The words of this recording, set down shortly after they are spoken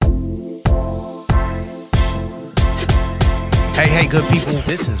Hey, good people.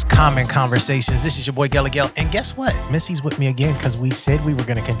 This is Common Conversations. This is your boy Gelagel. And guess what? Missy's with me again because we said we were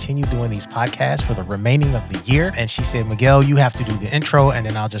going to continue doing these podcasts for the remaining of the year. And she said, Miguel, you have to do the intro and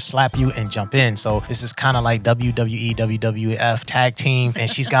then I'll just slap you and jump in. So this is kind of like WWE, WWF tag team. And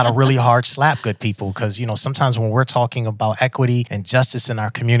she's got a really hard slap, good people, because, you know, sometimes when we're talking about equity and justice in our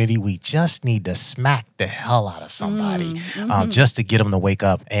community, we just need to smack the hell out of somebody just to get them to wake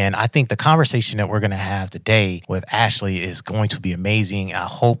up. And I think the conversation that we're going to have today with Ashley is going to be amazing. I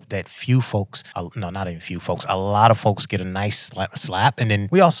hope that not even few folks, a lot of folks get a nice slap. And then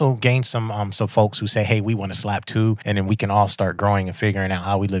we also gain some folks who say, hey, we want to slap too. And then we can all start growing and figuring out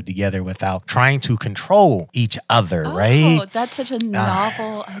how we live together without trying to control each other, right? Oh, that's such a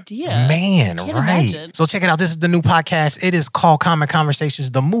novel idea. Man, Can't right. imagine. So check it out. This is the new podcast. It is called Common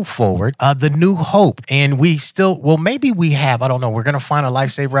Conversations, The Move Forward, The New Hope. And we still, maybe we have, I don't know. We're going to find a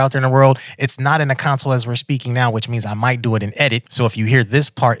lifesaver out there in the world. It's not in the console as we're speaking now, which means I might do it in edit. So if you hear this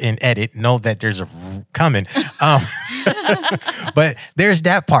part in edit, know that there's a coming. But there's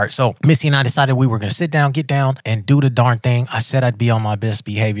that part. So Missy and I decided we were going to sit down, get down, and do the darn thing. I said I'd be on my best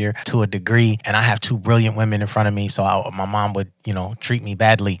behavior to a degree. And I have two brilliant women in front of me. So my mom would, treat me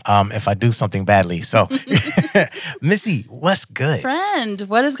badly if I do something badly. So Missy, what's good? Friend,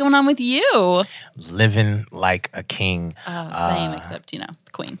 what is going on with you? Living like a king. Same, except, the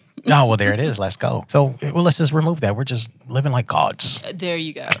queen. Oh, well, there it is. Let's go. So, let's just remove that. We're just living like gods. There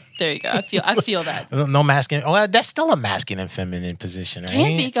you go. I feel that. No masculine. Oh, that's still a masculine, feminine position, right?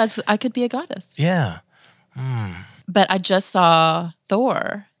 Can't be, because I could be a goddess. Yeah. But I just saw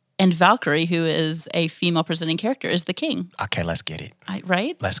Thor, and Valkyrie, who is a female presenting character, is the king. Okay, let's get it.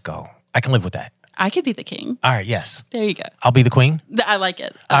 Right? Let's go. I can live with that. I could be the king. All right, yes. There you go. I'll be the queen? I like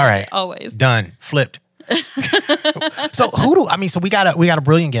it. All right. Always. Done. Flipped. So so we got a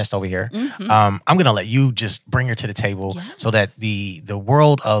brilliant guest over here. Mm-hmm. I'm gonna let you just bring her to the table so that the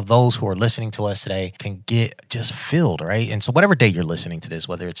world of those who are listening to us today can get just filled, right? And so whatever day you're listening to this,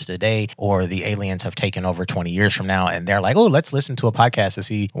 whether it's today or the aliens have taken over 20 years from now and they're like, oh, let's listen to a podcast to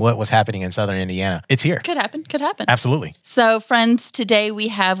see what was happening in Southern Indiana. It's here. Could happen. Absolutely. So friends, today we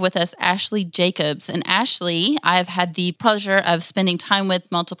have with us Ashley Jacobs. And Ashley, I've had the pleasure of spending time with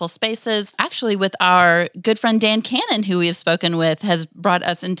multiple spaces, actually with our good friend Dan Cannon, who we have spoken with, has brought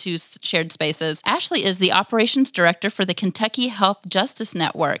us into shared spaces. Ashley is the operations director for the Kentucky Health Justice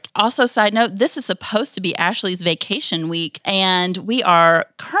Network. Also, side note, this is supposed to be Ashley's vacation week, and we are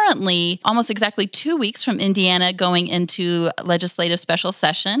currently almost exactly 2 weeks from Indiana going into legislative special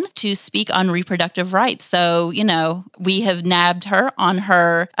session to speak on reproductive rights. So, we have nabbed her on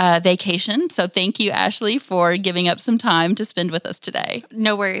her vacation. So thank you, Ashley, for giving up some time to spend with us today.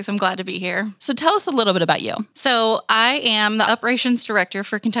 No worries. I'm glad to be here. So tell us a little bit about you. So I am the operations director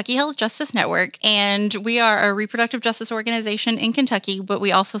for Kentucky Health Justice Network, and we are a reproductive justice organization in Kentucky, but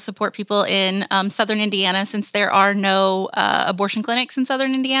we also support people in Southern Indiana. Since there are no abortion clinics in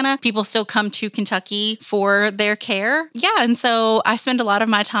Southern Indiana, people still come to Kentucky for their care. Yeah, and so I spend a lot of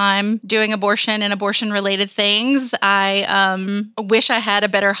my time doing abortion and abortion-related things. I wish I had a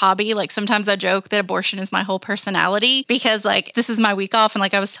better hobby. Like sometimes I joke that abortion is my whole personality because this is my week off. And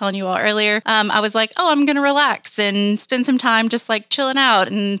like I was telling you all earlier, I was like, oh, I'm going to relax and spend some time just chilling out.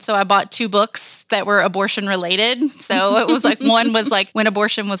 And so I bought 2 books that were abortion related. So it was one was When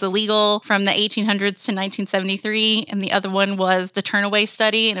Abortion Was Illegal from the 1800s to 1973. And the other one was The Turnaway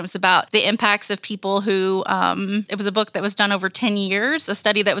Study. And it was about the impacts of people who, it was a book that was done over 10 years, a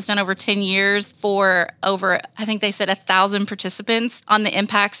study that was done over 10 years for over, I think they said 1,000 participants on the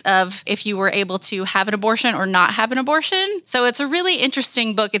impacts of if you were able to have an abortion or not have an abortion. So it's a really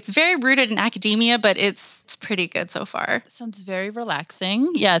interesting book. It's very rooted in academia, but it's pretty good so far. Sounds very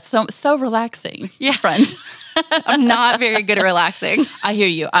relaxing. Yeah, so relaxing. Yeah. Friend. I'm not very good at relaxing. I hear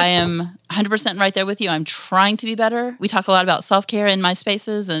you. I am 100% right there with you. I'm trying to be better. We talk a lot about self-care in my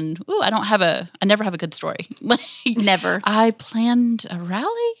spaces, and I never have a good story. Never. I planned a rally,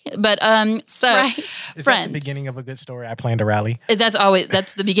 but right. Is that the beginning of a good story? I planned a rally.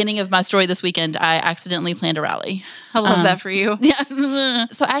 That's the beginning of my story this weekend. I accidentally planned a rally. I love that for you. Yeah.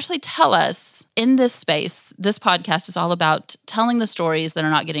 So Ashley, tell us, in this space, this podcast is all about telling the stories that are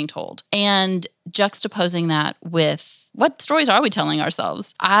not getting told and juxtaposing that with what stories are we telling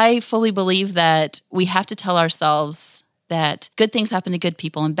ourselves? I fully believe that we have to tell ourselves that good things happen to good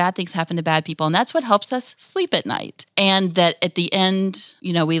people and bad things happen to bad people. And that's what helps us sleep at night. And that at the end,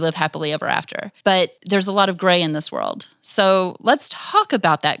 we live happily ever after. But there's a lot of gray in this world. So let's talk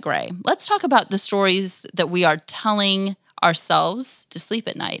about that gray. Let's talk about the stories that we are telling ourselves to sleep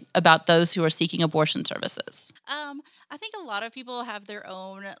at night about those who are seeking abortion services. I think a lot of people have their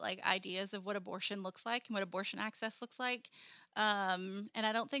own ideas of what abortion looks like and what abortion access looks like. And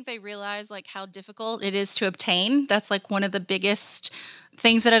I don't think they realize like how difficult it is to obtain. That's like one of the biggest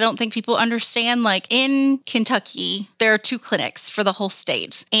things that I don't think people understand. Like in Kentucky, there are 2 clinics for the whole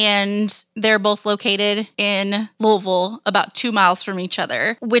state, and they're both located in Louisville, about 2 miles from each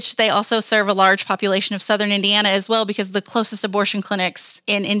other, which they also serve a large population of Southern Indiana as well, because the closest abortion clinics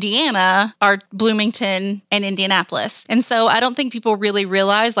in Indiana are Bloomington and Indianapolis. And so I don't think people really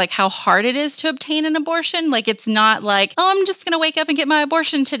realize like how hard it is to obtain an abortion. Like it's not like, oh, I'm just going to wake up and get my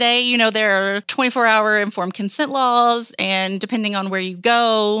abortion today. You know, there are 24-hour informed consent laws, and depending on where you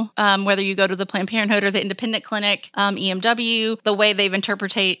go, whether you go to the Planned Parenthood or the independent clinic, EMW, the way they've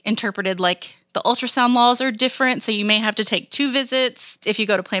interpreted like the ultrasound laws are different. So you may have to take 2 visits if you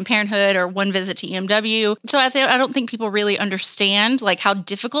go to Planned Parenthood, or 1 visit to EMW. So I don't think people really understand like how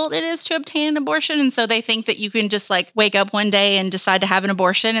difficult it is to obtain an abortion. And so they think that you can just like wake up one day and decide to have an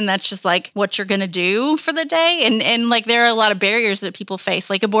abortion, and that's just like what you're going to do for the day. And like there are a lot of barriers that people face.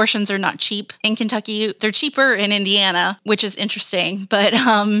 Like abortions are not cheap in Kentucky. They're cheaper in Indiana, which is interesting, but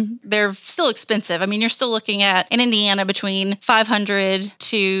they're still expensive. I mean, you're still looking at in Indiana between $500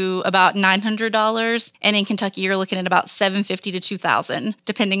 to about $900. And in Kentucky, you're looking at about $750 to $2,000,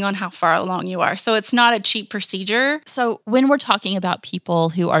 depending on how far along you are. So it's not a cheap procedure. So when we're talking about people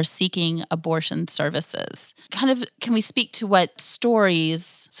who are seeking abortion services, kind of can we speak to what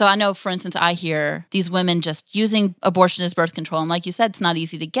stories? So I know, for instance, I hear these women just using abortion as birth control. And like you said, it's not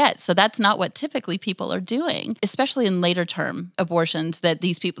easy to get. So that's not what typically people are doing, especially in later term abortions, that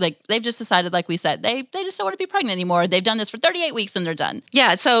these people, like they've just decided, like we said, they just don't want to be pregnant anymore. They've done this for 38 weeks and they're done.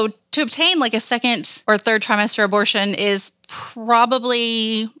 Yeah. So to obtain like a 2nd or 3rd trimester abortion is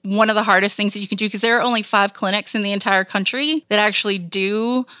probably one of the hardest things that you can do, because there are only 5 clinics in the entire country that actually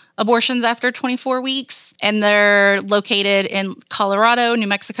do abortions after 24 weeks. And they're located in Colorado, New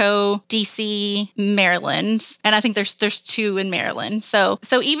Mexico, DC, Maryland. And I think there's 2 in Maryland. So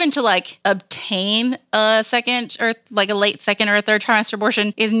even to like obtain a 2nd or like a late 2nd or a 3rd trimester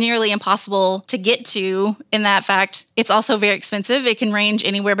abortion is nearly impossible to get to. In that fact, it's also very expensive. It can range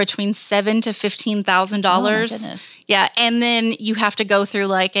anywhere between $7,000 to $15,000. Oh my goodness. Yeah. And then you have to go through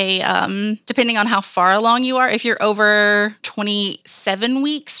like a, depending on how far along you are, if you're over 27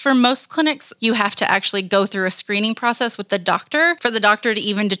 weeks for most clinics, you have to actually go through a screening process with the doctor for the doctor to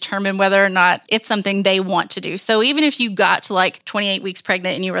even determine whether or not it's something they want to do. So even if you got to like 28 weeks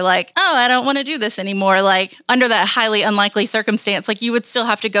pregnant and you were like, oh, I don't want to do this anymore, like under that highly unlikely circumstance, like you would still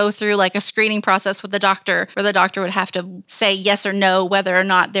have to go through like a screening process with the doctor, where the doctor would have to say yes or no whether or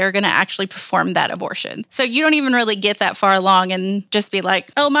not they're going to actually perform that abortion. So you don't even really get that far along and just be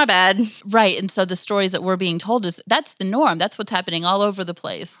like, oh, my bad. Right. And so the stories that we're being told is that's the norm. That's what's happening all over the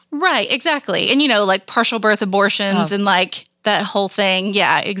place. Right, exactly. And, you know, like partial birth abortions and like that whole thing.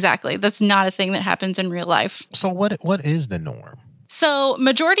 Yeah, exactly. That's not a thing that happens in real life. So what is the norm? So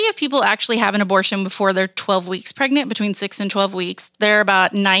majority of people actually have an abortion before they're 12 weeks pregnant, between 6 and 12 weeks. They're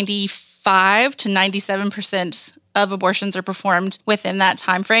about 95 to 97% of abortions are performed within that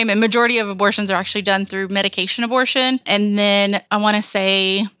time frame. And majority of abortions are actually done through medication abortion. And then I want to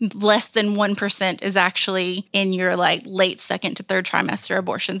say less than 1% is actually in your like late 2nd to 3rd trimester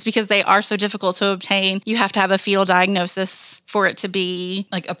abortions, because they are so difficult to obtain. You have to have a fetal diagnosis for it to be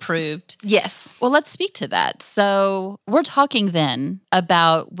like approved. Yes. Well, let's speak to that. So we're talking then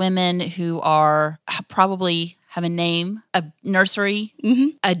about women who are probably have a name, a nursery,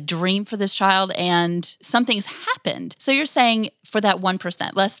 a dream for this child, and something's happened. So you're saying for that 1%,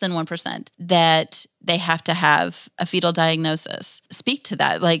 less than 1%, that they have to have a fetal diagnosis. Speak to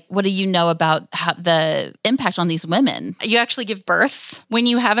that. Like, what do you know about how the impact on these women? You actually give birth when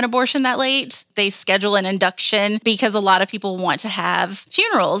you have an abortion that late. They schedule an induction because a lot of people want to have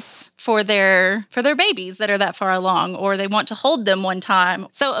funerals for their babies that are that far along, or they want to hold them one time.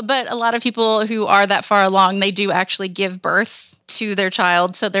 So, but a lot of people who are that far along, they do actually give birth to their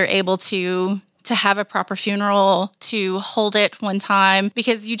child, so they're able to have a proper funeral, to hold it one time,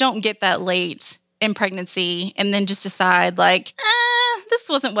 because you don't get that late in pregnancy and then just decide like, this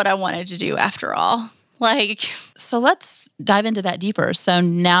wasn't what I wanted to do after all. So let's dive into that deeper. So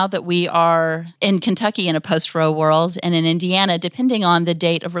now that we are in Kentucky in a post-Roe world, and in Indiana, depending on the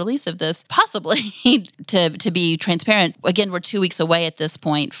date of release of this, possibly to be transparent, again, we're 2 weeks away at this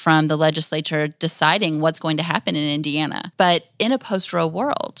point from the legislature deciding what's going to happen in Indiana. But in a post-Roe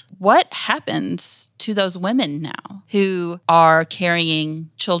world, what happens to those women now who are carrying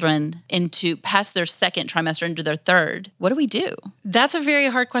children into past their 2nd trimester into their 3rd? What do we do? That's a very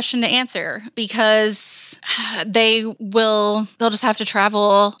hard question to answer, because they'll just have to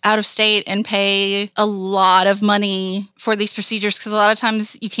travel out of state and pay a lot of money for these procedures, because a lot of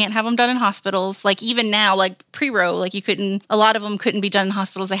times you can't have them done in hospitals. Like even now, like pre-Roe, like a lot of them couldn't be done in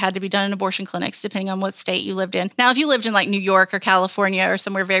hospitals. They had to be done in abortion clinics, depending on what state you lived in. Now, if you lived in like New York or California or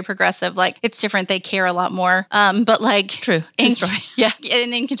somewhere very progressive, like it's different. They care a lot more. But like True story. Yeah.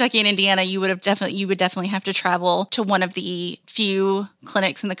 And in Kentucky and Indiana, you would definitely have to travel to one of the few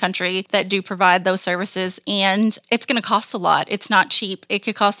clinics in the country that do provide those services. And it's going to cost a lot. It's not cheap. It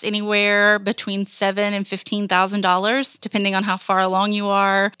could cost anywhere between $7,000 and $15,000, depending on how far along you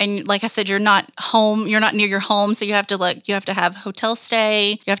are. And like I said, you're not near your home. So you have to have hotel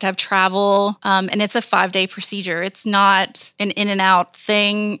stay, you have to have travel. And it's a 5-day procedure. It's not an in and out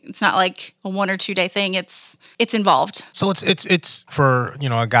thing. It's not like a 1 or 2 day thing. It's involved. So it's for,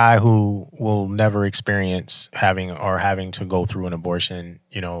 a guy who will never experience having to go through an abortion.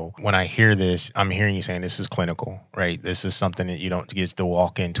 When I hear this, I'm hearing you saying this is clinical, right? This is something that you don't get to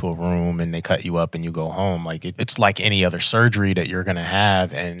walk into a room and they cut you up and you go home. Like it's like any other surgery that you're going to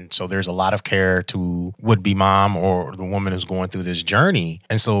have. And so there's a lot of care to would-be mom or the woman who's going through this journey.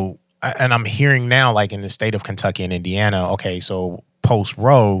 And I'm hearing now, like in the state of Kentucky and Indiana, okay, so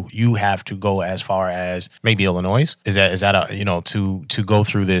post-Roe, you have to go as far as maybe Illinois. Is that to go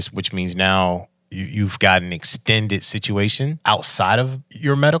through this, which means now you've got an extended situation outside of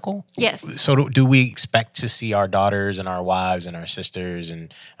your medical? Yes. So do we expect to see our daughters and our wives and our sisters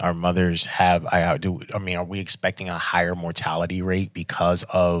and our mothers are we expecting a higher mortality rate because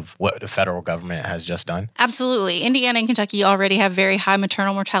of what the federal government has just done? Absolutely. Indiana and Kentucky already have very high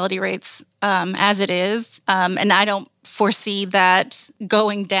maternal mortality rates as it is. And I don't foresee that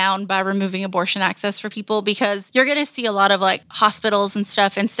going down by removing abortion access for people, because you're going to see a lot of like hospitals and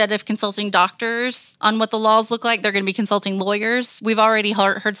stuff, instead of consulting doctors on what the laws look like, they're going to be consulting lawyers. We've already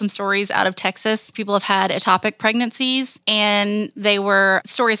heard some stories out of Texas. People have had ectopic pregnancies, and they were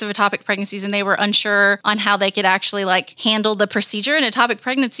unsure on how they could actually like handle the procedure. And ectopic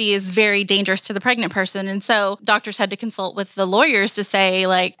pregnancy is very dangerous to the pregnant person. And so doctors had to consult with the lawyers to say,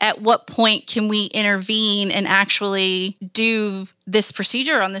 like, at what point can we intervene and actually do this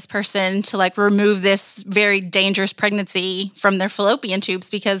procedure on this person to like remove this very dangerous pregnancy from their fallopian tubes,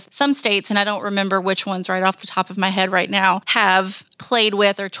 because some states, and I don't remember which ones right off the top of my head right now, have played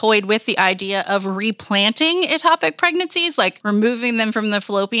with or toyed with the idea of replanting ectopic pregnancies, like removing them from the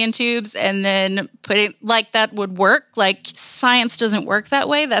fallopian tubes and then putting, like, that would work. Like, science doesn't work that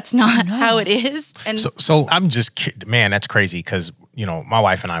way. That's not how it is. And so I'm just, man, that's crazy, because my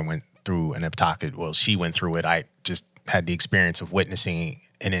wife and I went through an ectopic. Well, she went through it. I just had the experience of witnessing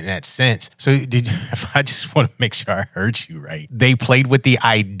and in that sense. So I just want to make sure I heard you right. They played with the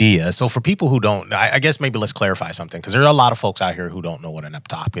idea. So for people who don't, I guess maybe let's clarify something, because there are a lot of folks out here who don't know what an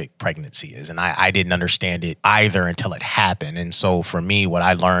ectopic pregnancy is. And I didn't understand it either until it happened. And so for me, what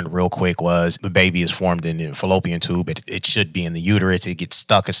I learned real quick was the baby is formed in the fallopian tube. It should be in the uterus. It gets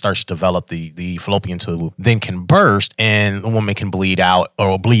stuck. It starts to develop the fallopian tube, then can burst, and the woman can bleed out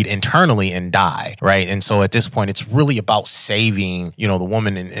or bleed internally and die, right? And so at this point, it's really about saving, the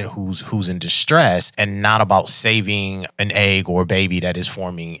woman who's in distress, and not about saving an egg or a baby that is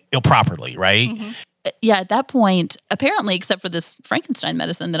forming improperly, right? Mm-hmm. Yeah, at that point, apparently, except for this Frankenstein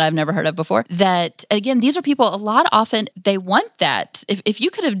medicine that I've never heard of before, that, again, these are people, often they want that. If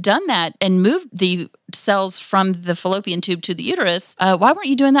you could have done that and moved the cells from the fallopian tube to the uterus, why weren't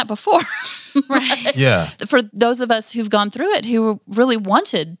you doing that before? Right. Yeah. For those of us who've gone through it, who really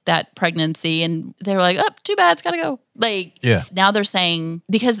wanted that pregnancy, and they were like, oh, too bad, it's got to go. Like, yeah. Now they're saying,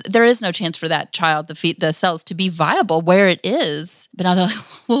 because there is no chance for that child, the cells, to be viable where it is, but now they're like,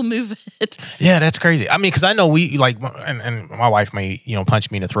 we'll move it. Yeah, that's crazy. I mean, because I know we, like, and my wife may,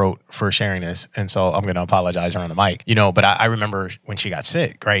 punch me in the throat for sharing this, and so I'm going to apologize her on the mic, but I remember when she got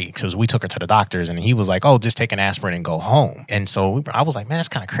sick, right? Because we took her to the doctors, and he was like, oh, just take an aspirin and go home. And so I was like, man, that's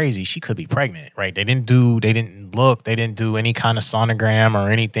kind of crazy. She could be pregnant, right? They didn't do any kind of sonogram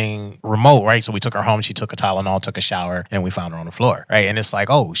or anything remote, right? So we took her home. She took a Tylenol, took a shower, and we found her on the floor, right? And it's like,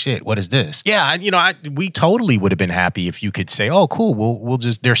 oh shit, what is this? Yeah, we totally would have been happy if you could say, oh, cool, we'll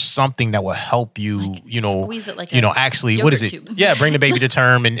just, there's something that will help you, squeeze it like actually, what is it? Tube. Yeah, bring the baby to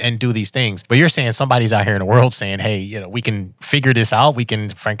term and do these things. But you're saying somebody's out here in the world saying, hey, we can figure this out. We can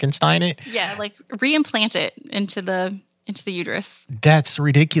Frankenstein it. Yeah, like reimplant it into the uterus. That's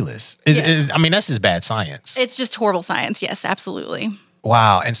ridiculous. That's just bad science. It's just horrible science. Yes, absolutely.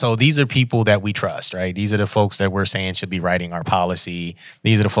 Wow. And so these are people that we trust, right? These are the folks that we're saying should be writing our policy.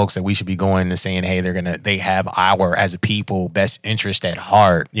 These are the folks that we should be going and saying, hey, they have our, as a people, best interest at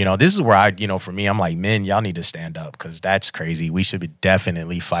heart. This is where for me, I'm like, men, y'all need to stand up because that's crazy. We should be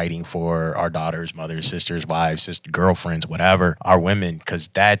definitely fighting for our daughters, mothers, sisters, wives, girlfriends, whatever, our women, because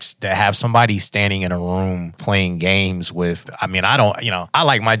that's to have somebody standing in a room playing games with, I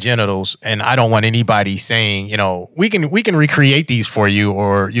like my genitals and I don't want anybody saying, we can recreate these for you,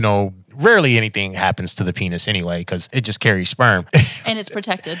 or rarely anything happens to the penis anyway because it just carries sperm. And it's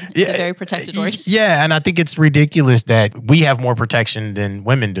protected. It's a very protected organ. Yeah, and I think it's ridiculous that we have more protection than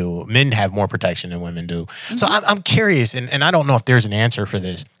women do. Men have more protection than women do. Mm-hmm. So I'm curious, and I don't know if there's an answer for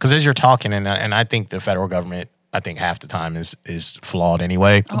this because as you're talking, and I think the federal government, I think half the time is flawed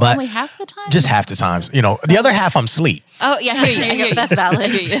anyway. Oh, but only half the time? Just half the times. The other half I'm asleep. Oh, yeah, I hear you. That's valid. I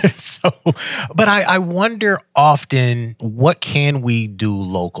hear you. So, but I wonder often, what can we do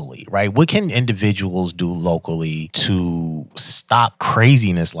locally, right? What can individuals do locally to stop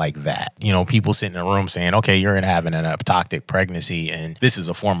craziness like that? People sitting in a room saying, okay, you're having an ectopic pregnancy and this is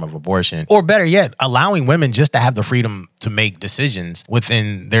a form of abortion. Or better yet, allowing women just to have the freedom to make decisions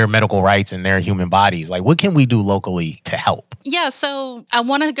within their medical rights and their human bodies. Like, what can we do locally to help? Yeah, so I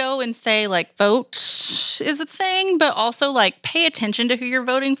want to go and say, vote is a thing, but also, pay attention to who you're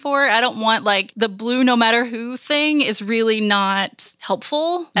voting for. I don't want, the blue no matter who thing is really not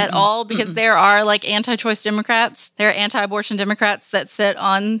helpful at all because there are, anti-choice Democrats. There are anti-abortion Democrats that sit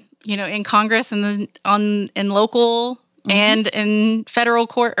on, in Congress and in local and in federal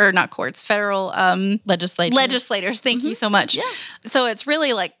court, or not courts, federal legislators. Thank you so much. Yeah. So it's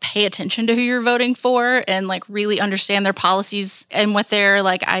really pay attention to who you're voting for and really understand their policies and what their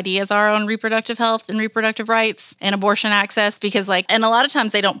ideas are on reproductive health and reproductive rights and abortion access, because and a lot of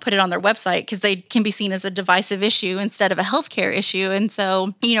times they don't put it on their website because they can be seen as a divisive issue instead of a healthcare issue. And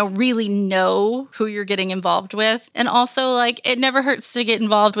so, really know who you're getting involved with. And also it never hurts to get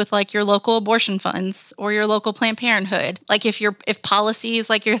involved with your local abortion funds or your local Planned Parenthood. If policy is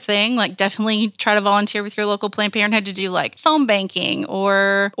your thing, definitely try to volunteer with your local Planned Parenthood to do phone banking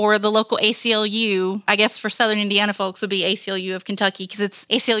or the local ACLU. I guess for Southern Indiana folks would be ACLU of Kentucky because it's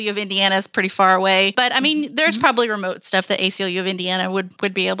ACLU of Indiana is pretty far away. But there's probably remote stuff that ACLU of Indiana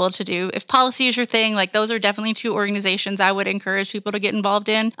would be able to do. If policy is your thing, those are definitely two organizations I would encourage people to get involved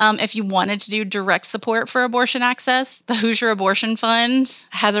in. If you wanted to do direct support for abortion access, the Hoosier Abortion Fund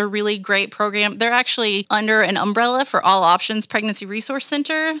has a really great program. They're actually under an umbrella for All Options Pregnancy Resource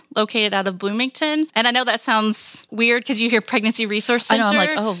Center located out of Bloomington. And I know that sounds weird because you hear Pregnancy Resource Center. I know,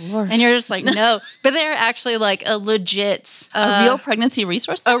 I'm oh, Lord. And you're just no. But they're actually a legit... a real pregnancy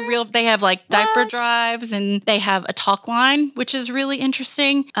resource center? They have diaper drives and they have a talk line, which is really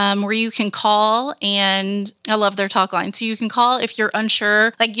interesting, where you can call, and I love their talk line. So you can call if you're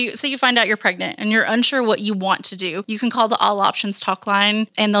unsure, say you find out you're pregnant and you're unsure what you want to do. You can call the All Options talk line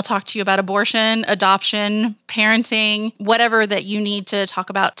and they'll talk to you about abortion, adoption, parenting, whatever that you need to talk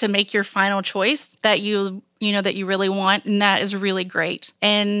about to make your final choice that you really want. And that is really great.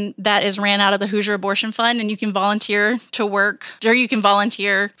 And that is ran out of the Hoosier Abortion Fund. And you can volunteer to work, or you can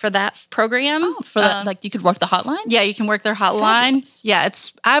volunteer for that program. Oh, for that, you could work the hotline? Yeah, you can work their hotline. Fabulous. Yeah,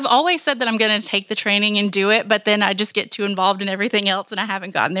 I've always said that I'm going to take the training and do it, but then I just get too involved in everything else and I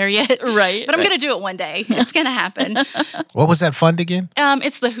haven't gotten there yet. Right. But I'm going to do it one day. It's going to happen. What was that fund again?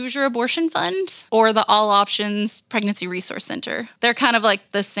 It's the Hoosier Abortion Fund or the All Options Pregnancy Resource Center. They're kind of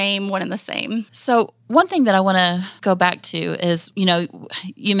the same, one and the same. So one thing that I want to go back to is,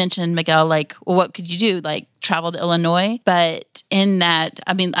 you mentioned, Miguel, what could you do? Travel to Illinois. But in that,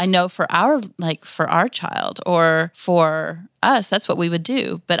 I know for our child or for us, that's what we would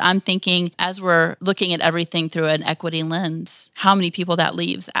do. But I'm thinking, as we're looking at everything through an equity lens, how many people that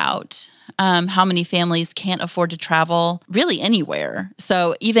leaves out? How many families can't afford to travel really anywhere?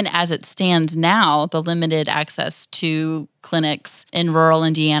 So even as it stands now, the limited access to clinics in rural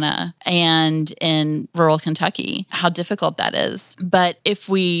Indiana and in rural Kentucky, how difficult that is. But if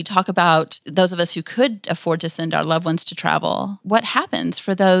we talk about those of us who could afford to send our loved ones to travel, what happens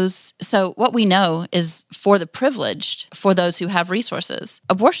for those? So what we know is for the privileged, for those who have resources,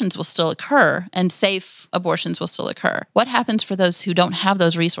 abortions will still occur and safe abortions will still occur. What happens for those who don't have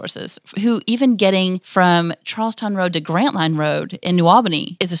those resources, who even getting from Charlestown Road to Grantline Road in New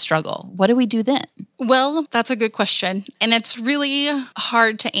Albany is a struggle? What do we do then? Well, that's a good question. And it's really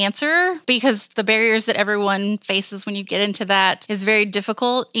hard to answer because the barriers that everyone faces when you get into that is very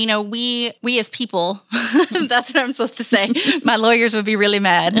difficult. You know, we as people, that's what I'm supposed to say. My lawyers would be really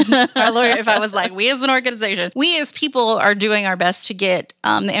mad. Our lawyer, if I was like, we as an organization, we as people are doing our best to get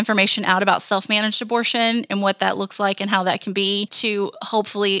the information out about self-managed abortion and what that looks like and how that can be to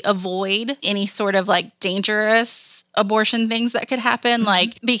hopefully avoid any sort of like dangerous abortion things that could happen,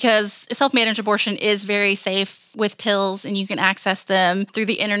 like because self-managed abortion is very safe with pills and you can access them through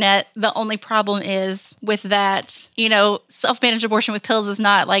the internet. The only problem is with that, you know, self-managed abortion with pills is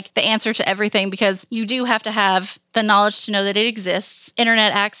not like the answer to everything because you do have to have the knowledge to know that it exists,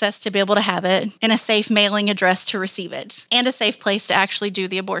 internet access to be able to have it, and a safe mailing address to receive it, and a safe place to actually do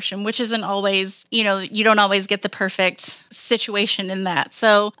the abortion, which isn't always, you know, you don't always get the perfect situation in that.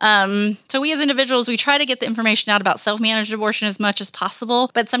 So we as individuals, we try to get the information out about self-managed abortion as much as possible,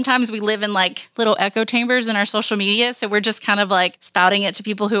 but sometimes we live in like little echo chambers in our social media, so we're just kind of like spouting it to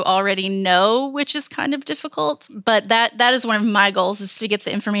people who already know, which is kind of difficult. But that is one of my goals, is to get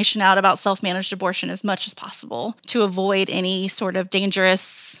the information out about self-managed abortion as much as possible, to avoid any sort of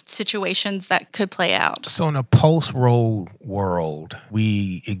dangerous situations that could play out. So in a post-Roe world,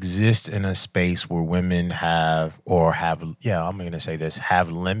 we exist in a space where women have limited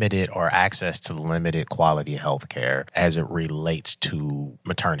or access to limited quality health care as it relates to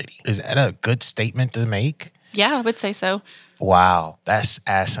maternity. Is that a good statement to make? Yeah, I would say so. Wow, that's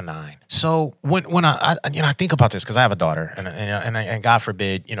asinine. So when I think about this, because I have a daughter, and God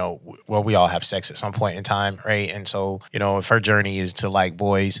forbid, we all have sex at some point in time, right? And so, if her journey is to like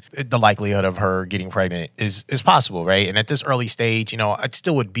boys, the likelihood of her getting pregnant is possible, right? And at this early stage, it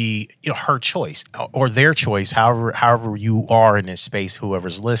still would be her choice or their choice, however you are in this space,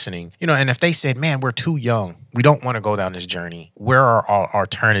 whoever's listening, and if they said, man, we're too young, we don't want to go down this journey, where are our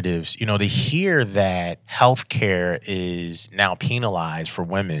alternatives? To hear that healthcare is now penalized for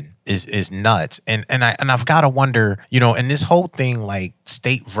women is nuts. And I've got to wonder, in this whole thing, like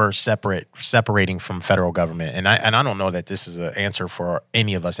state versus separating from federal government. And I don't know that this is an answer for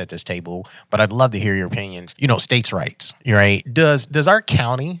any of us at this table, but I'd love to hear your opinions. States' rights, right? Does our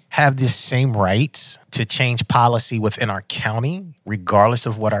county have the same rights to change policy within our county, regardless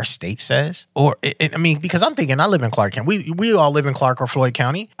of what our state says? Or, because I'm thinking, I live in Clark County. We all live in Clark or Floyd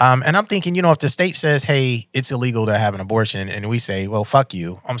County. And I'm thinking, if the state says, hey, it's illegal to have an abortion, and we say, well, fuck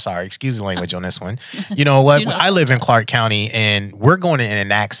you. I'm sorry. Excuse the language on this one. You know what? I live in Clark County, and we're going to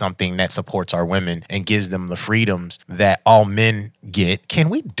enact something that supports our women and gives them the freedoms that all men get. Can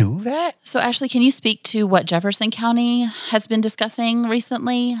we do that? So, Ashley, can you speak to what Jefferson County has been discussing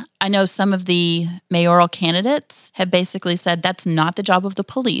recently? I know some of the mayoral candidates have basically said that's not the job of the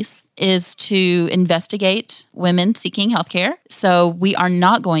police, is to investigate women seeking healthcare. So we are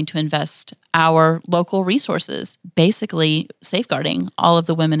not going to invest our local resources, basically safeguarding all of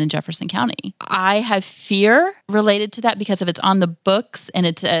the women in Jefferson County. I have fear related to that because if it's on the books and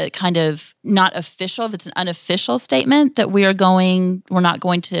it's a kind of not official, if it's an unofficial statement that we're not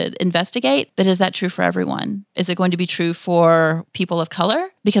going to investigate, but is that true for everyone? Is it going to be true for people of color?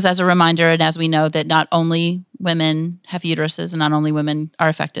 Because as a reminder, and as we know that not only women have uteruses and not only women are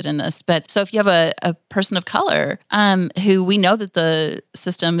affected in this, but so if you have a person of color who we know that the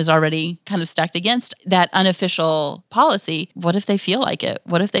system is already kind of stacked against that unofficial policy, what if they feel like it?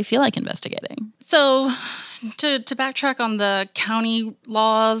 What if they feel like investigating? So to backtrack on the county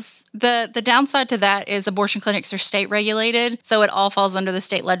laws, the downside to that is abortion clinics are state regulated. So it all falls under the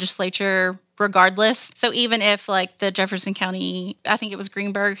state legislature regardless. So even if like the Jefferson County, I think it was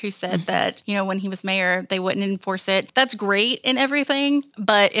Greenberg who said that, when he was mayor, they wouldn't enforce it. That's great and everything.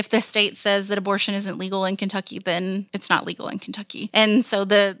 But if the state says that abortion isn't legal in Kentucky, then it's not legal in Kentucky. And so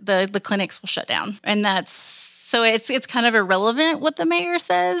the clinics will shut down. And so it's kind of irrelevant what the mayor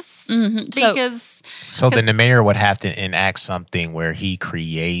says because... So then the mayor would have to enact something where he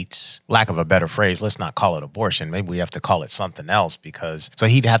creates, lack of a better phrase, let's not call it abortion. Maybe we have to call it something else so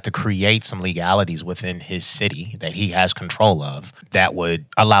he'd have to create some legalities within his city that he has control of that would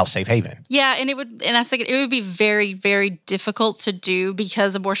allow safe haven. Yeah, and it would be very, very difficult to do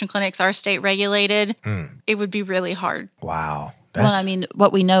because abortion clinics are state regulated. It would be really hard. Wow.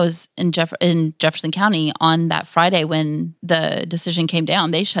 What we know is in Jefferson County on that Friday when the decision came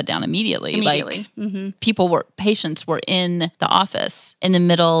down, they shut down immediately. Patients were in the office in the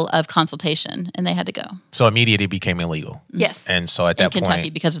middle of consultation and they had to go. So immediately it became illegal. Yes. And so at that point... in Kentucky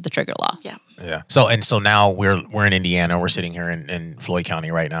because of the trigger law. Yeah. Yeah. So now we're in Indiana. We're sitting here in Floyd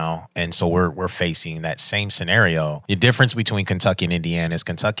County right now, and so we're facing that same scenario. The difference between Kentucky and Indiana is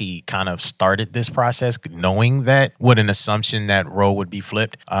Kentucky kind of started this process knowing that with an assumption that Roe would be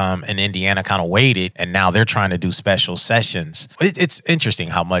flipped, and Indiana kind of waited, and now they're trying to do special sessions. It's interesting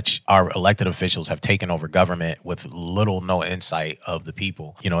how much our elected officials have taken over government with little no insight of the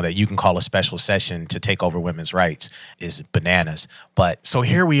people. That you can call a special session to take over women's rights is bananas. But so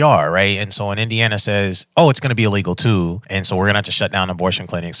here we are, right? And so when Indiana says, oh, it's going to be illegal too, and so we're going to have to shut down abortion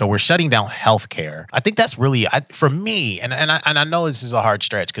clinics. So we're shutting down healthcare. I think that's really, for me, and I know this is a hard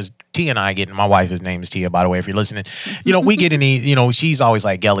stretch because Tia and I my wife's name is Tia, by the way, if you're listening, we get any, she's always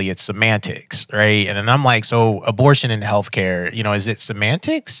like, Gelly, it's semantics, right? And then I'm like, so abortion and healthcare, is it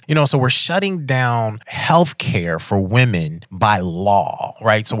semantics? So we're shutting down healthcare for women by law,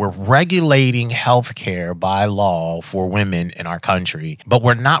 right? So we're regulating healthcare by law for women in our country, but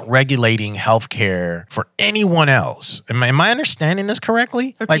we're not regulating healthcare for anyone else. Am I understanding this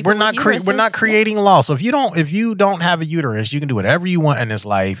correctly? Like we're not creating law. So if you don't have a uterus, you can do whatever you want in this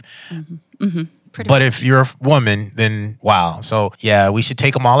life. Mm-hmm. Mm-hmm. But if you're a woman, then wow. So yeah, we should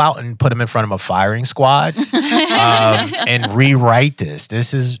take them all out and put them in front of a firing squad and rewrite this.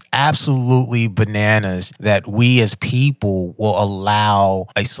 This is absolutely bananas that we as people will allow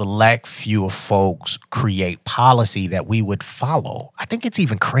a select few of folks create policy that we would follow. I think it's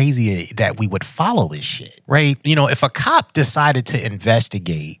even crazy that we would follow this shit, right? If a cop decided to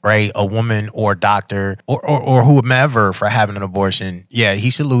investigate, right, a woman or doctor or whomever for having an abortion, yeah, he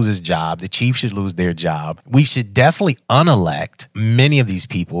should lose his job. The chief should lose their job. We should definitely unelect many of these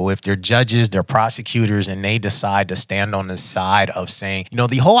people if they're judges, they're prosecutors, and they decide to stand on the side of saying,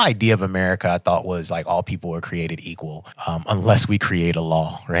 the whole idea of America, I thought, was like all people are created equal, unless we create a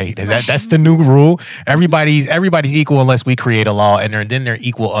law, right? That's the new rule. Everybody's equal unless we create a law, and then they're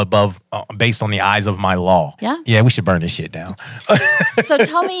equal above based on the eyes of my law. Yeah, we should burn this shit down. So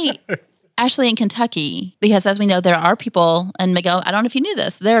tell me, Ashley, in Kentucky, because as we know, there are people, and Miguel, I don't know if you knew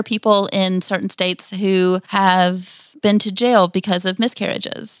this, there are people in certain states who have been to jail because of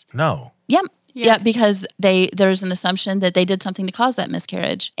miscarriages. No. Yep. Yeah, because there's an assumption that they did something to cause that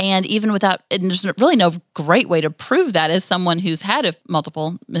miscarriage. And even and there's really no great way to prove that as someone who's had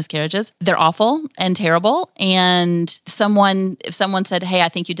multiple miscarriages. They're awful and terrible. And if someone said, hey, I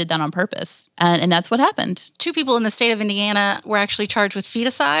think you did that on purpose. And that's what happened. 2 people in the state of Indiana were actually charged with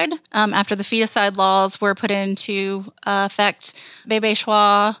feticide. After the feticide laws were put into effect, Bebe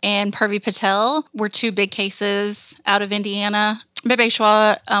Schwa and Purvi Patel were 2 big cases out of Indiana. Bebe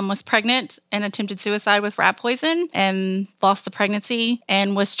Schwa was pregnant and attempted suicide with rat poison and lost the pregnancy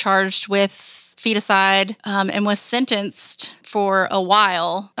and was charged with feticide and was sentenced for a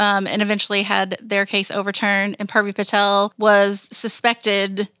while and eventually had their case overturned. And Purvi Patel was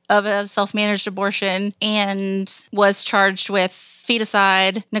suspected of a self-managed abortion and was charged with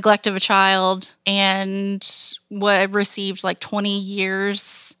feticide, neglect of a child, and received like 20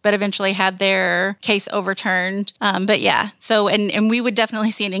 years, but eventually had their case overturned. But yeah, so, and we would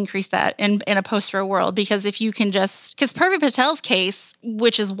definitely see an increase that in a post-Roe world, because if you can because Purvi Patel's case,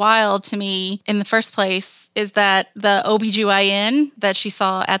 which is wild to me in the first place, is that the OBGYN that she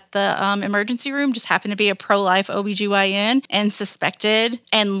saw at the emergency room just happened to be a pro-life OBGYN and suspected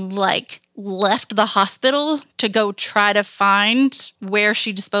and left the hospital to go try to find where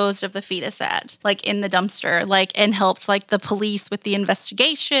she disposed of the fetus at, in the dumpster, and helped the police with the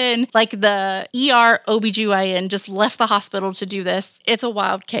investigation. The ER OBGYN just left the hospital to do this. It's a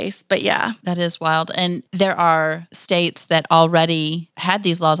wild case, but yeah. That is wild. And there are states that already had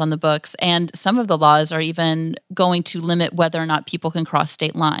these laws on the books, and some of the laws are even going to limit whether or not people can cross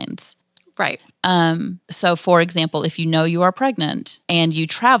state lines. Right. So for example, if you know you are pregnant and you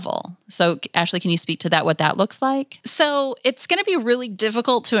travel. So Ashley, can you speak to that, what that looks like? So it's going to be really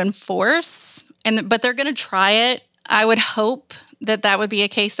difficult to enforce, but they're going to try it. I would hope that would be a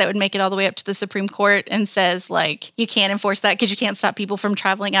case that would make it all the way up to the Supreme Court and says, you can't enforce that because you can't stop people from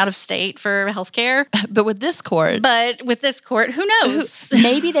traveling out of state for healthcare. But with this court, who knows?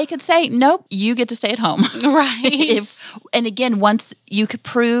 Maybe they could say, nope, you get to stay at home. Right. And again, once you could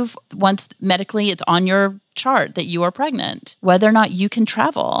prove, once medically it's on your chart that you are pregnant, whether or not you can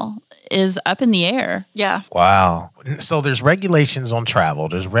travel is up in the air. Yeah. Wow. So there's regulations on travel.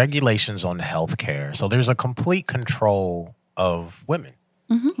 There's regulations on healthcare. So there's a complete control of women.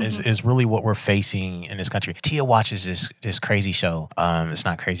 Mm-hmm. Is really what we're facing in this country. Tia watches this crazy show. It's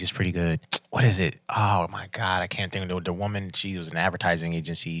not crazy. It's pretty good. what is it? Oh my God, I can't think of the woman. She was an advertising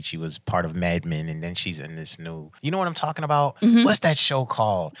agency. She was part of Mad Men, and then she's in this new. You know what I'm talking about? Mm-hmm. What's that show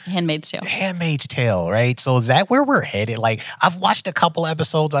called? Handmaid's Tale. Handmaid's Tale, right? So is that where we're headed? Like, I've watched a couple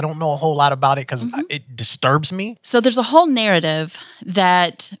episodes. I don't know a whole lot about it because it disturbs me. So there's a whole narrative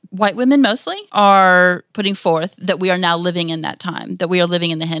that white women mostly are putting forth that we are now living in that time, that we are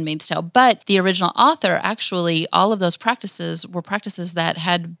living in the Handmaid's Tale. But the original author, actually, all of those practices were practices that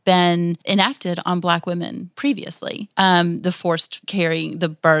had been enacted on Black women previously. The forced carrying, the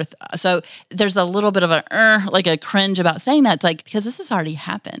birth. So there's a little bit of like a cringe about saying that. It's like, because this has already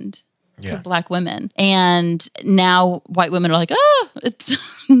happened to Black women. And now white women are like, oh, it's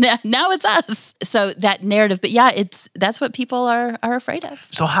now it's us. So that narrative, but yeah, that's what people are afraid of.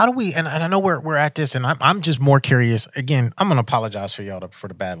 So how do we, and I know we're at this, and I'm just more curious. Again, I'm going to apologize for y'all for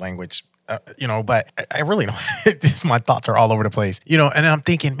the bad language. But I really don't. My thoughts are all over the place, and I'm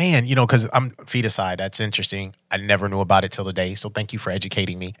thinking, man, because I'm feticide. That's interesting. I never knew about it till today. So thank you for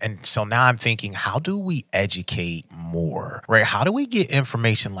educating me. And so now I'm thinking, how do we educate more, right? How do we get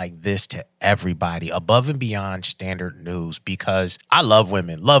information like this to everybody above and beyond standard news? Because I love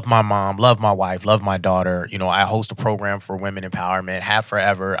women, love my mom, love my wife, love my daughter. I host a program for women empowerment, have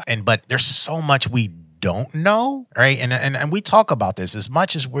forever. But there's so much we don't know, right? And we talk about this. As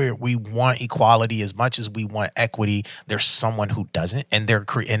much as we want equality, as much as we want equity, there's someone who doesn't, and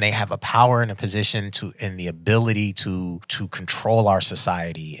they have a power and a position and the ability to control our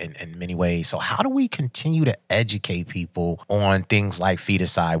society in many ways. So how do we continue to educate people on things like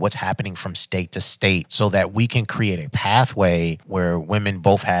feticide, what's happening from state to state, so that we can create a pathway where women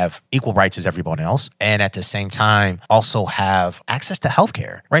both have equal rights as everyone else, and at the same time also have access to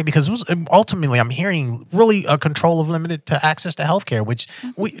healthcare, right? Because ultimately, I'm hearing really a control of limited to access to healthcare, which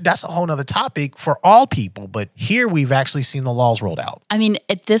that's a whole nother topic for all people. But here we've actually seen the laws rolled out. I mean,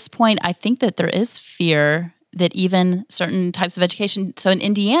 at this point, I think that there is fear that even certain types of education. So in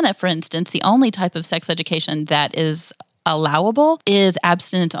Indiana, for instance, the only type of sex education that is allowable is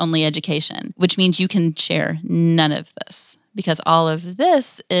abstinence-only education, which means you can share none of this. Because all of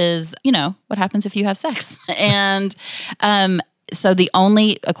this is, what happens if you have sex. And so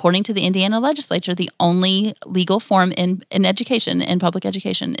according to the Indiana legislature, the only legal form in education, in public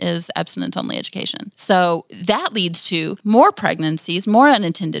education, is abstinence-only education. So that leads to more pregnancies, more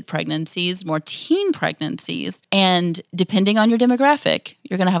unintended pregnancies, more teen pregnancies. And depending on your demographic,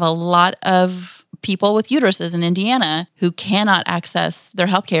 you're going to have a lot of people with uteruses in Indiana who cannot access their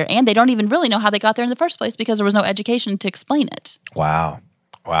healthcare, and they don't even really know how they got there in the first place because there was no education to explain it. Wow.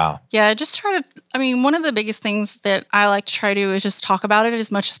 Yeah, one of the biggest things that I like to try to do is just talk about it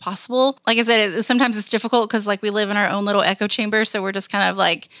as much as possible. Like I said, sometimes it's difficult because we live in our own little echo chamber, so we're just kind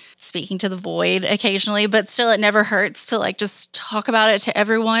of speaking to the void occasionally, but still it never hurts to just talk about it to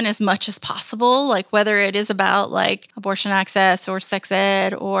everyone as much as possible, whether it is about abortion access or sex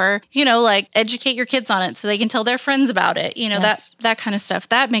ed or, educate your kids on it so they can tell their friends about it, Yes. that kind of stuff.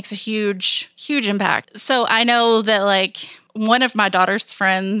 That makes a huge impact. So I know that one of my daughter's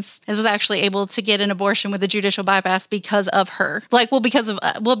friends was actually able to get an abortion with a judicial bypass because of her. Because of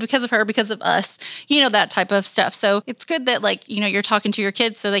her, because of us, that type of stuff. So it's good that you're talking to your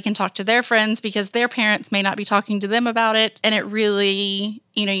kids so they can talk to their friends because their parents may not be talking to them about it. And it really,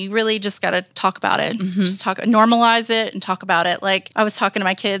 you really just got to talk about it. Mm-hmm. Just normalize it and talk about it. I was talking to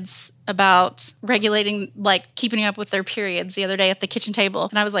my kids about regulating, keeping up with their periods the other day at the kitchen table.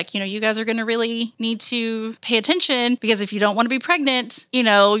 And I was like, you guys are going to really need to pay attention because if you don't want to be pregnant,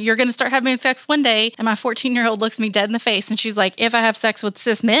 you're going to start having sex one day. And my 14-year-old looks me dead in the face and she's like, if I have sex with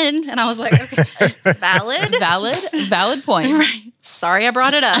cis men. And I was like, okay, valid point. Right. Sorry, I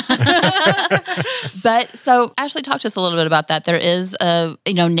brought it up. But so Ashley, talk to us a little bit about that. There is a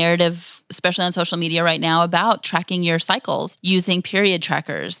narrative, especially on social media right now, about tracking your cycles using period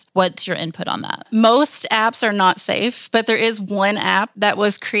trackers. What's your input on that? Most apps are not safe, but there is one app that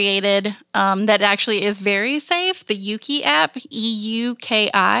was created that actually is very safe. The Yuki app,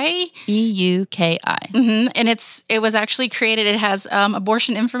 EUKI. EUKI. Mm-hmm. And it was actually created. It has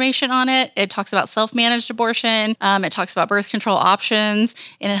abortion information on it. It talks about self-managed abortion. It talks about birth control options,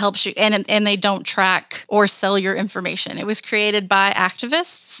 and it helps you. And they don't track or sell your information. It was created by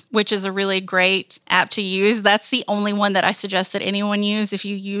activists, which is a really great app to use. That's the only one that I suggest that anyone use. If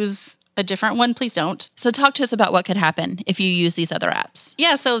you use a different one, please don't. So talk to us about what could happen if you use these other apps.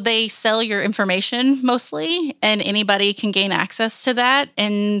 Yeah, so they sell your information mostly, and anybody can gain access to that.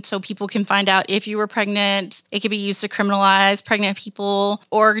 And so people can find out if you were pregnant. It could be used to criminalize pregnant people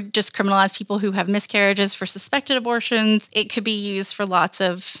or just criminalize people who have miscarriages for suspected abortions. It could be used for lots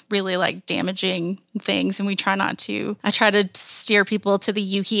of really damaging things, and I try to steer people to the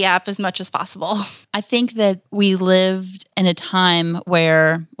Yuki app as much as possible. I think that we live in a time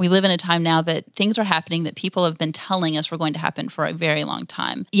now that things are happening that people have been telling us were going to happen for a very long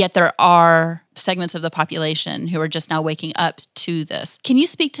time. Yet there are segments of the population who are just now waking up to this. Can you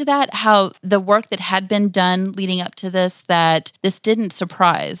speak to that? How the work that had been done leading up to this, that this didn't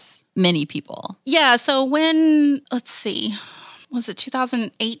surprise many people? Yeah. So was it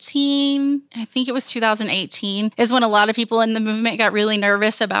 2018? I think it was 2018 is when a lot of people in the movement got really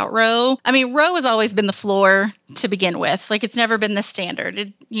nervous about Roe. I mean, Roe has always been the floor to begin with. Like, it's never been the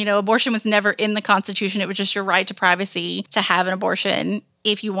standard. Abortion was never in the Constitution. It was just your right to privacy to have an abortion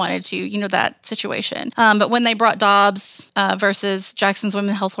if you wanted to, that situation. But when they brought Dobbs versus Jackson's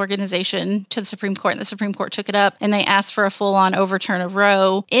Women's Health Organization to the Supreme Court, and the Supreme Court took it up, and they asked for a full-on overturn of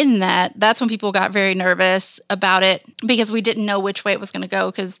Roe, that's when people got very nervous about it, because we didn't know which way it was going to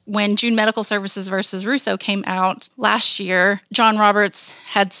go. Because when June Medical Services versus Russo came out last year, John Roberts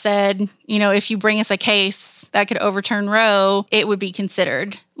had said, if you bring us a case that could overturn Roe, it would be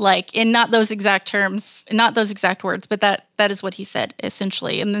considered. Like, in not those exact terms, not those exact words, but that is what he said,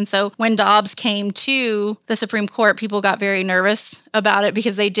 essentially. And then so when Dobbs came to the Supreme Court, people got very nervous about it,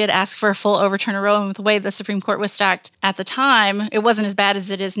 because they did ask for a full overturn of Roe. And with the way the Supreme Court was stacked at the time, it wasn't as bad as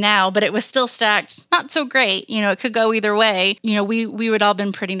it is now, but it was still stacked not so great. It could go either way. We would all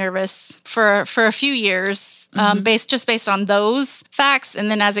been pretty nervous for a few years, based on those facts. And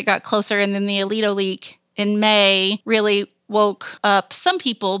then as it got closer, and then the Alito leak in May really woke up some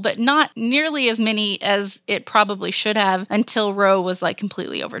people, but not nearly as many as it probably should have, until Roe was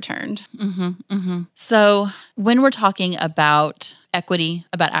completely overturned. So when we're talking about equity,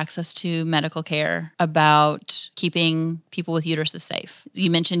 about access to medical care, about keeping people with uteruses safe, you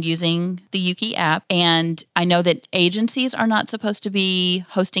mentioned using the Yuki app, and I know that agencies are not supposed to be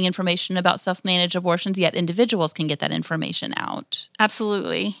hosting information about self-managed abortions, yet individuals can get that information out.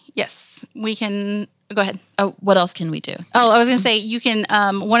 Absolutely. Yes, we can. Go ahead. Oh, what else can we do? Oh, I was going to say, you can,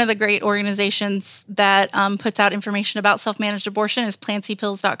 one of the great organizations that puts out information about self-managed abortion is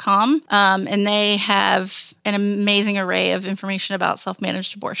PlanCpills.com. And they have an amazing array of information about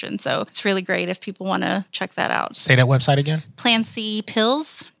self-managed abortion. So it's really great if people want to check that out. Say that website again.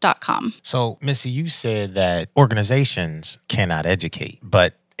 PlanCpills.com. So, Missy, you said that organizations cannot educate,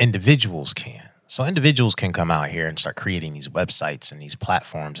 but individuals can. So individuals can come out here and start creating these websites and these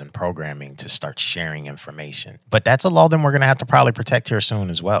platforms and programming to start sharing information. But that's a law that we're going to have to probably protect here soon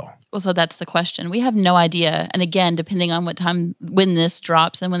as well. Well, so that's the question. We have no idea. And again, depending on when this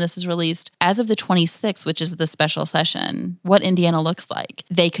drops and when this is released, as of the 26th, which is the special session, what Indiana looks like.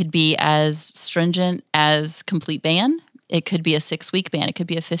 They could be as stringent as complete ban. It could be a 6-week ban. It could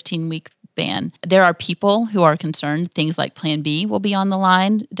be a 15-week ban. There are people who are concerned things like Plan B will be on the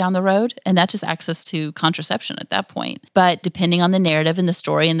line down the road, and that's just access to contraception at that point. But depending on the narrative and the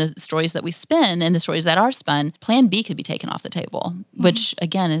story and the stories that we spin and the stories that are spun, Plan B could be taken off the table, which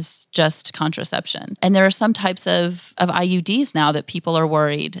again is just contraception. And there are some types of IUDs now that people are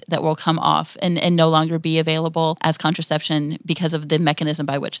worried that will come off and no longer be available as contraception because of the mechanism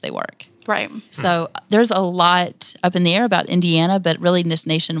by which they work. Right. So there's a lot up in the air about Indiana, but really just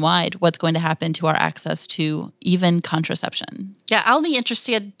nationwide, what's going to happen to our access to even contraception. Yeah, I'll be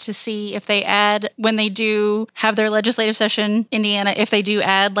interested to see if they add, when they do have their legislative session, Indiana, if they do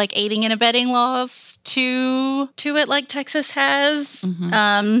add aiding and abetting laws to it like Texas has,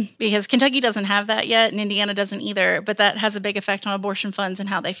 because Kentucky doesn't have that yet and Indiana doesn't either, but that has a big effect on abortion funds and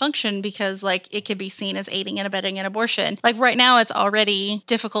how they function, because it could be seen as aiding and abetting an abortion. Right now, it's already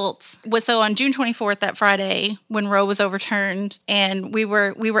difficult. So on June 24th, that Friday, when Roe was overturned, and we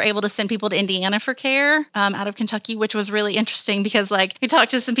were able to send people to Indiana for care out of Kentucky, which was really interesting, because we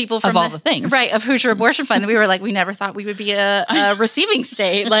talked to some people from all the things, right, of Hoosier Abortion Fund, and we were we never thought we would be a receiving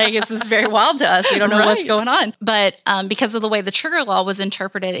state. This is very wild to us. We don't know what's going on. But because of the way the trigger law was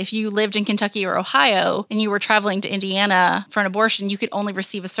interpreted, if you lived in Kentucky or Ohio and you were traveling to Indiana for an abortion, you could only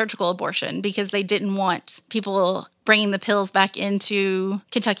receive a surgical abortion, because they didn't want people bringing the pills back into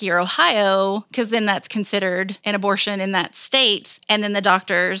Kentucky or Ohio, because then that's considered an abortion in that state. And then the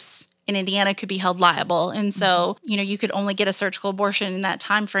doctors in Indiana could be held liable. And so, you could only get a surgical abortion in that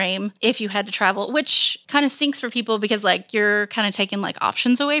time frame if you had to travel, which kind of stinks for people, because you're kind of taking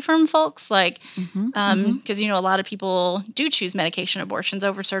options away from folks, because a lot of people do choose medication abortions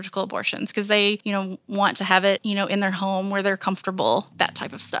over surgical abortions, because they want to have it in their home where they're comfortable, that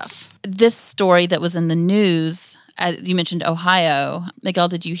type of stuff. This story that was in the news you mentioned Ohio. Miguel,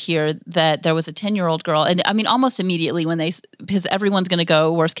 did you hear that there was a 10-year-old girl? And I mean, almost immediately because everyone's going to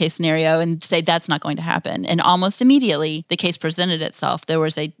go worst case scenario and say that's not going to happen. And almost immediately the case presented itself. There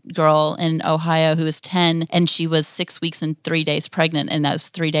was a girl in Ohio who was 10 and she was 6 weeks and 3 days pregnant. And those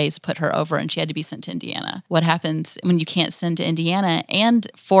 3 days put her over and she had to be sent to Indiana. What happens when you can't send to Indiana? And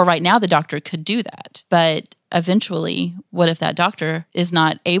for right now, the doctor could do that. But eventually, what if that doctor is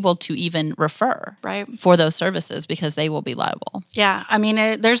not able to even refer for those services because they will be liable? Yeah. I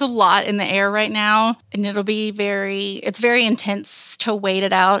mean, there's a lot in the air right now, and it's very intense to wait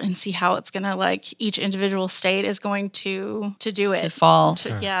it out and see how it's going to, like, each individual state is going to do it. To fall.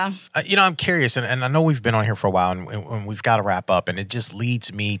 Yeah. I'm curious, and I know we've been on here for a while, and we've got to wrap up, and it just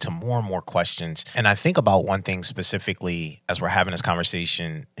leads me to more and more questions. And I think about one thing specifically as we're having this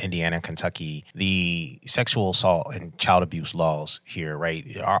conversation, Indiana, Kentucky, the sexual assault and child abuse laws here, right?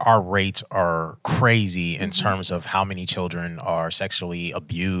 Our rates are crazy in terms of how many children are sexually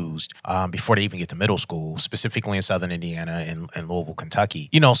abused before they even get to middle school, specifically in Southern Indiana and Louisville, Kentucky.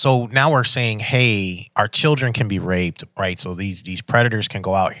 So now we're saying, hey, our children can be raped, right? So these predators can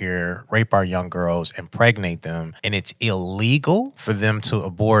go out here, rape our young girls, impregnate them, and it's illegal for them to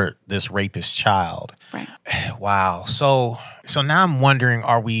abort this rapist child. Right. Wow. So now I'm wondering,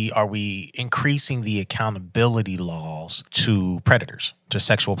 are we increasing the accountability laws to predators, to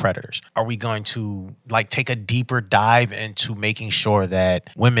sexual predators? Are we going to take a deeper dive into making sure that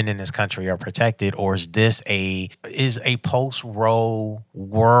women in this country are protected, or is this a post-Roe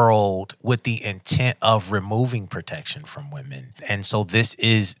world with the intent of removing protection from women? And so this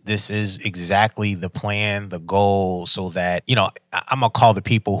is exactly the plan, the goal, so that I'm gonna call the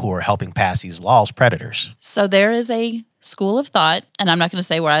people who are helping pass these laws predators. So there is a school of thought, and I'm not going to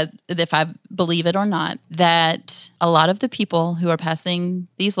say if I believe it or not, that a lot of the people who are passing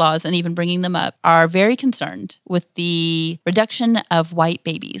these laws and even bringing them up are very concerned with the reduction of white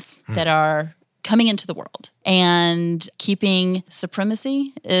babies that are coming into the world, and keeping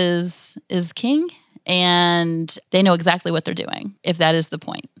supremacy is king, and they know exactly what they're doing, if that is the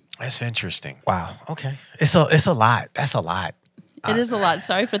point. That's interesting. Wow. Okay. It's a lot. That's a lot. It is a lot.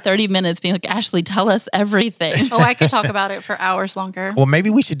 Sorry for 30 minutes being like, Ashley, tell us everything. Oh, I could talk about it for hours longer. Well, maybe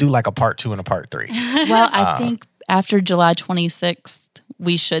we should do like a part 2 and a part 3. Well, I think after July 26th,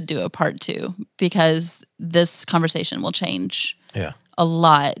 we should do a part 2 because this conversation will change a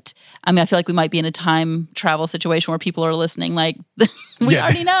lot. I mean, I feel like we might be in a time travel situation where people are listening like, we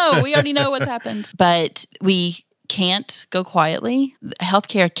already know what's happened. But we can't go quietly.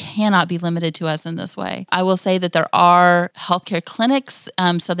 Healthcare cannot be limited to us in this way. I will say that there are healthcare clinics,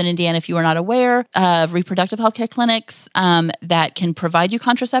 Southern Indiana, if you are not aware, reproductive healthcare clinics that can provide you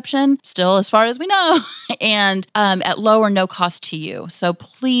contraception, still as far as we know, and at low or no cost to you. So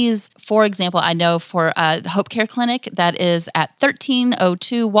please, for example, I know for the Hope Care Clinic that is at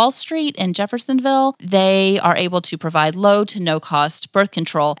 1302 Wall Street in Jeffersonville, they are able to provide low to no cost birth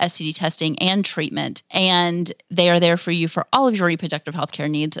control, STD testing, and treatment. And they are there for you for all of your reproductive health care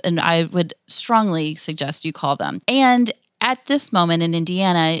needs, and I would strongly suggest you call them. And at this moment in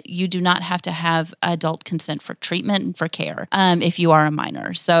Indiana, you do not have to have adult consent for treatment and for care if you are a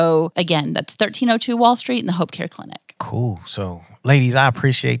minor. So again, that's 1302 Wall Street in the Hope Care Clinic. Cool. So ladies, I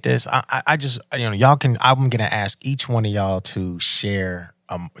appreciate this. I just, y'all can, I'm going to ask each one of y'all to share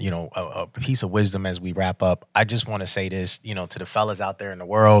a piece of wisdom as we wrap up. I just want to say this, to the fellas out there in the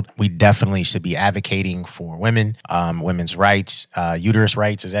world, we definitely should be advocating for women, women's rights, uterus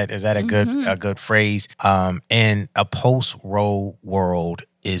rights. Is that a good phrase? In a post-Roe world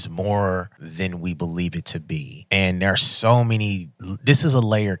is more than we believe it to be. And there's so many, this is a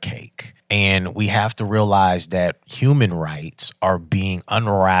layer cake. And we have to realize that human rights are being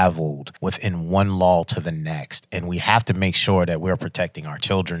unraveled within one law to the next. And we have to make sure that we're protecting our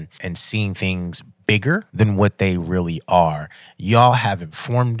children and seeing things bigger than what they really are. Y'all have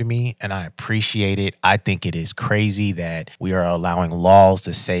informed me, and I appreciate it. I think it is crazy that we are allowing laws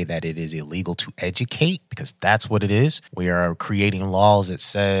to say that it is illegal to educate, because that's what it is. We are creating laws that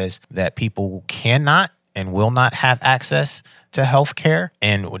says that people cannot and will not have access to healthcare,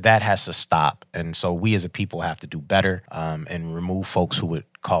 and that has to stop. And so we as a people have to do better and remove folks who would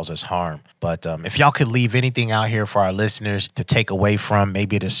cause us harm. But if y'all could leave anything out here for our listeners to take away from,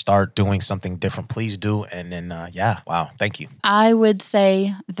 maybe to start doing something different, please do. And then, wow, thank you. I would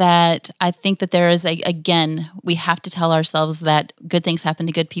say that I think that there is again, we have to tell ourselves that good things happen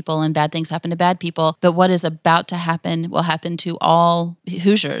to good people and bad things happen to bad people. But what is about to happen will happen to all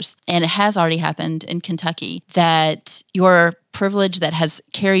Hoosiers. And it has already happened in Kentucky, that your privilege that has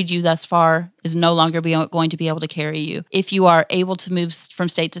carried you thus far is no longer going to be able to carry you. If you are able to move from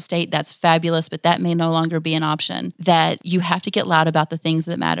state to state, that's fabulous, but that may no longer be an option. That you have to get loud about the things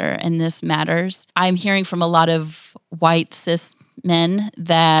that matter, and this matters. I'm hearing from a lot of white cis men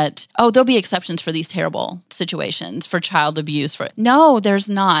that, there'll be exceptions for these terrible situations, for child abuse. No, there's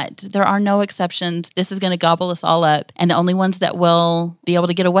not. There are no exceptions. This is going to gobble us all up. And the only ones that will be able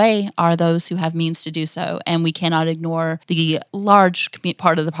to get away are those who have means to do so. And we cannot ignore the large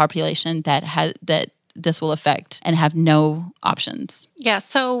part of the population that this will affect and have no options. Yeah,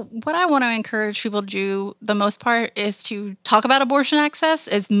 so what I want to encourage people to do the most part is to talk about abortion access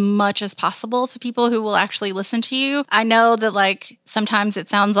as much as possible to people who will actually listen to you. I know that sometimes it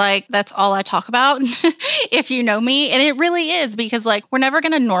sounds like that's all I talk about if you know me, and it really is, because we're never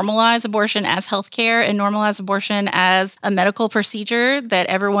going to normalize abortion as healthcare and normalize abortion as a medical procedure that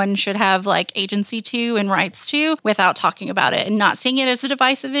everyone should have agency to and rights to without talking about it and not seeing it as a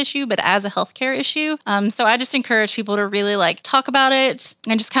divisive issue, but as a healthcare issue. So I just encourage people to really talk about it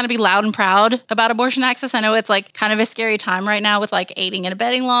and just kind of be loud and proud about abortion access. I know it's kind of a scary time right now with aiding and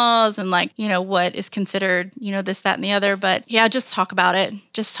abetting laws and what is considered, this, that, and the other. But yeah, just talk about it.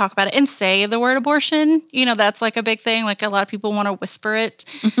 Just talk about it and say the word abortion. That's a big thing. A lot of people want to whisper it.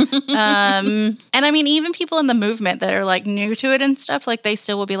 And I mean, even people in the movement that are new to it and stuff, they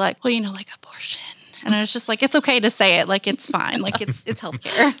still will be abortion. And it's just it's okay to say it. It's fine. It's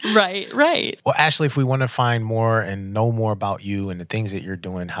healthcare. Right. Well, Ashley, if we want to find more and know more about you and the things that you're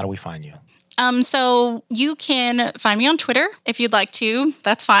doing, how do we find you? So you can find me on Twitter if you'd like to.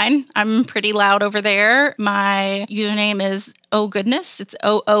 That's fine. I'm pretty loud over there. My username is Oh Goodness. It's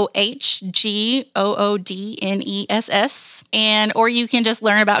OOHGOODNESS. Or you can just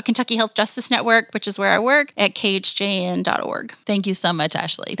learn about Kentucky Health Justice Network, which is where I work, at khjn.org. Thank you so much,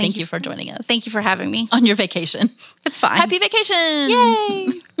 Ashley. Thank you for joining us. Thank you for having me. On your vacation. It's fine. Happy vacation. Yay.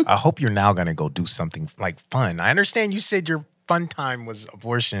 I hope you're now going to go do something fun. I understand you said your fun time was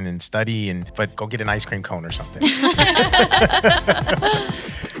abortion and study, but go get an ice cream cone or something.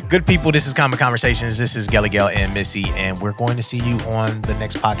 Good people, this is Common Conversations. This is Gelly Gel and Missy, and we're going to see you on the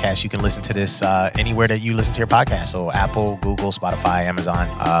next podcast. You can listen to this anywhere that you listen to your podcast. So Apple, Google, Spotify, Amazon.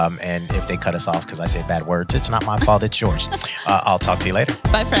 And if they cut us off because I say bad words, it's not my fault, it's yours. I'll talk to you later.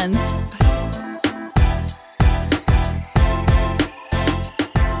 Bye, friends. Bye.